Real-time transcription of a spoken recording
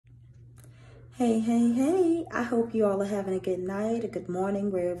Hey, hey, hey. I hope you all are having a good night, a good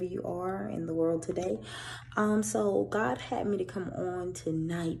morning, wherever you are in the world today. So God had me to come on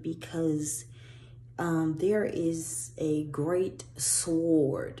tonight because there is a great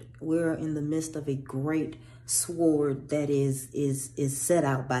sword. We're in the midst of a great sword that is set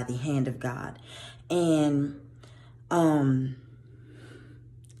out by the hand of God. And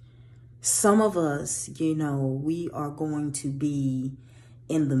some of us, we are going to be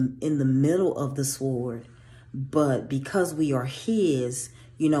in the middle of the sword, but because we are his,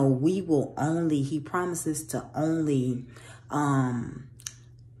 we will only, he promises to only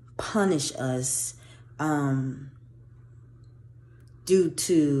punish us due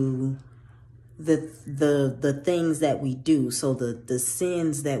to the things that we do. So the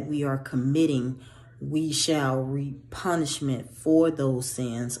sins that we are committing, we shall reap punishment for those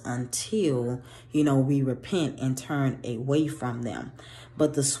sins until, we repent and turn away from them.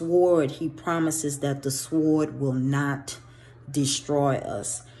 But the sword, he promises that the sword will not destroy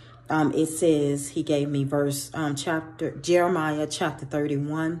us. It says, he gave me Jeremiah chapter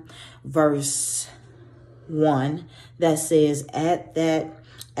 31, verse 1, that says, at the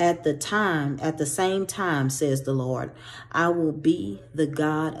same time, says the Lord, I will be the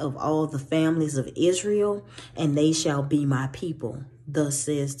God of all the families of Israel, and they shall be my people. Thus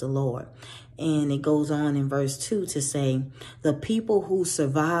says the Lord. And it goes on in verse 2 to say, the people who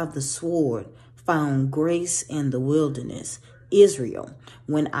survived the sword found grace in the wilderness, Israel,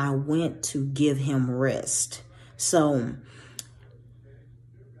 when I went to give him rest. So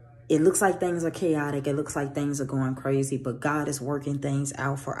it looks like things are chaotic. It looks like things are going crazy, but God is working things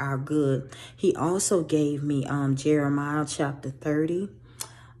out for our good. He also gave me Jeremiah chapter 30.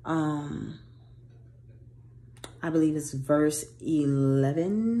 I believe it's verse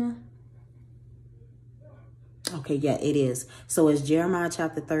 11. Okay, yeah, it is. So it's Jeremiah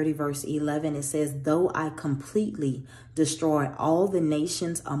chapter 30, verse 11. It says, though I completely destroy all the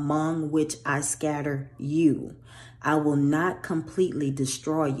nations among which I scatter you, I will not completely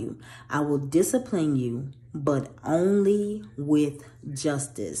destroy you. I will discipline you, but only with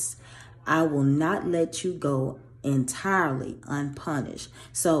justice. I will not let you go entirely unpunished.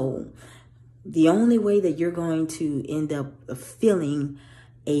 So the only way that you're going to end up feeling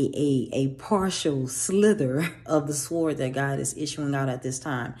a partial slither of the sword that God is issuing out at this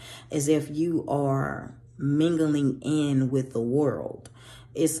time is if you are mingling in with the world.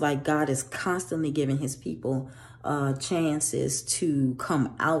 It's like God is constantly giving his people chances to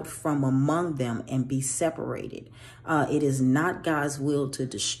come out from among them and be separated. It is not God's will to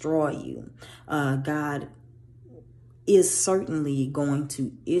destroy you. God is certainly going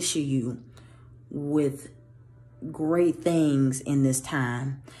to issue you with great things in this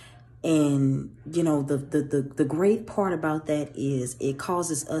time. And the great part about that is it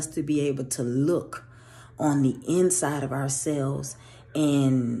causes us to be able to look on the inside of ourselves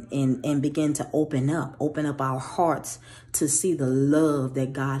and begin to open up our hearts to see the love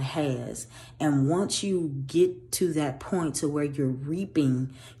that God has. And once you get to that point to where you're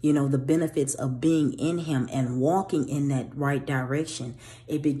reaping, the benefits of being in him and walking in that right direction,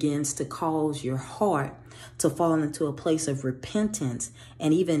 it begins to cause your heart to fall into a place of repentance,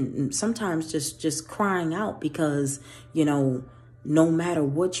 and even sometimes just crying out because, no matter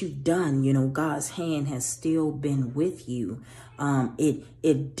what you've done, God's hand has still been with you.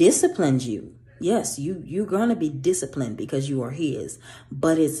 It disciplines you. Yes, you're going to be disciplined because you are his,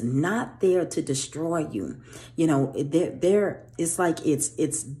 but it's not there to destroy you. It's like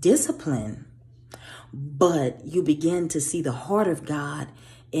it's discipline, but you begin to see the heart of God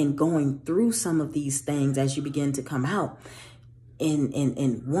in going through some of these things as you begin to come out.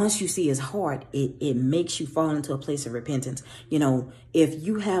 And once you see his heart, it makes you fall into a place of repentance. If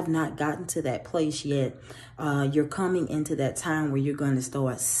you have not gotten to that place yet, you're coming into that time where you're going to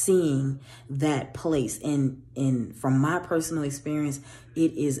start seeing that place. And from my personal experience,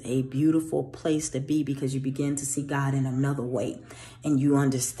 it is a beautiful place to be because you begin to see God in another way. And you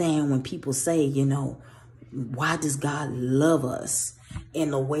understand when people say, why does God love us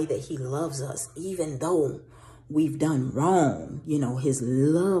in the way that he loves us, even though we've done wrong? His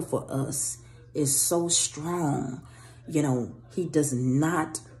love for us is so strong. He does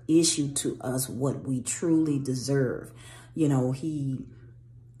not issue to us what we truly deserve. He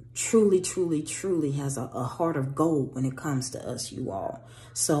truly has a heart of gold when it comes to us, you all.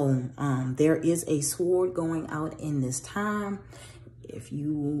 So there is a sword going out in this time. If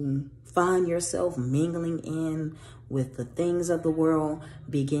you find yourself mingling in with the things of the world,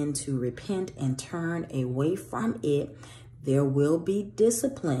 begin to repent and turn away from it. There will be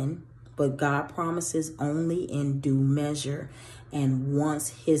discipline, but God promises only in due measure. And once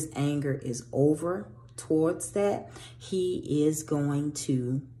his anger is over towards that, he is going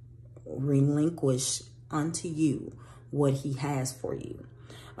to relinquish unto you what he has for you.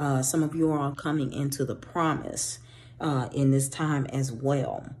 Some of you are coming into the promise in this time as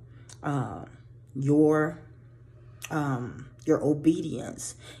well. Your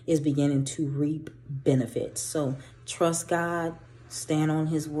obedience is beginning to reap benefits. So trust God, stand on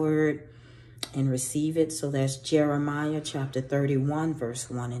his word, and receive it. So that's Jeremiah chapter 31, verse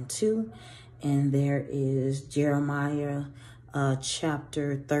 1 and 2. And there is Jeremiah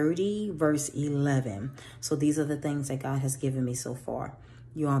chapter 30, verse 11. So these are the things that God has given me so far.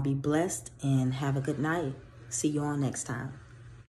 You all be blessed and have a good night. See you all next time.